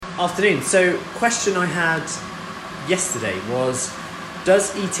Afternoon. So, question I had yesterday was,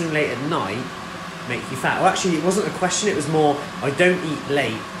 does eating late at night make you fat? Well, actually, it wasn't a question. It was more, I don't eat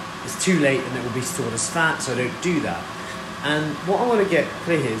late. It's too late and it will be stored as fat, so I don't do that. And what I want to get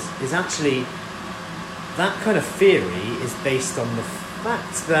clear is actually that kind of theory is based on the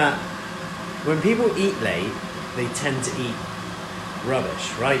fact that when people eat late, they tend to eat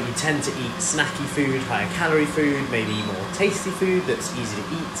rubbish, right? You tend to eat snacky food, higher calorie food, maybe more tasty food that's easy to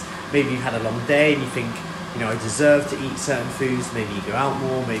eat. Maybe you've had a long day and you think, I deserve to eat certain foods. Maybe you go out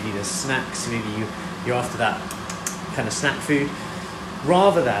more, maybe there's snacks, maybe you're after that kind of snack food.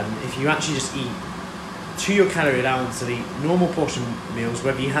 Rather than if you actually just eat to your calorie allowance, the normal portion meals,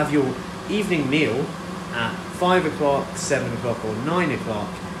 whether you have your evening meal at 5 o'clock, 7 o'clock or 9 o'clock,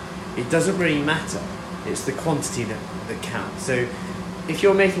 it doesn't really matter. It's the quantity that counts. So if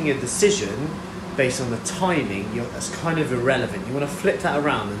you're making a decision based on the timing, that's kind of irrelevant. You want to flip that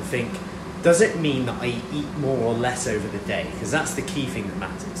around and think, does it mean that I eat more or less over the day? Because that's the key thing that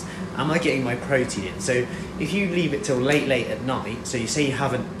matters. Am I getting my protein in? So if you leave it till late at night, so you say you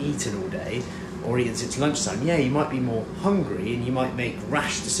haven't eaten all day, or eaten since lunchtime, you might be more hungry and you might make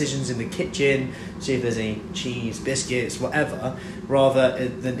rash decisions in the kitchen, see if there's any cheese, biscuits, whatever, rather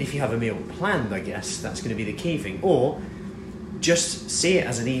than if you have a meal planned, I guess, that's going to be the key thing. Or just see it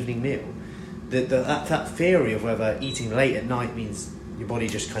as an evening meal. That theory of whether eating late at night means your body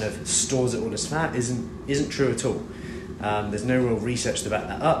just kind of stores it all as fat isn't true at all. There's no real research to back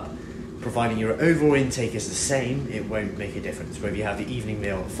that up. Providing your overall intake is the same, it won't make a difference whether you have the evening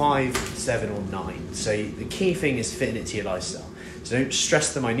meal at 5, 7 or 9. So the key thing is fitting it to your lifestyle. So don't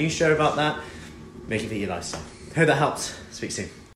stress the minutiae about that, make it fit your lifestyle. Hope that helps. Speak soon.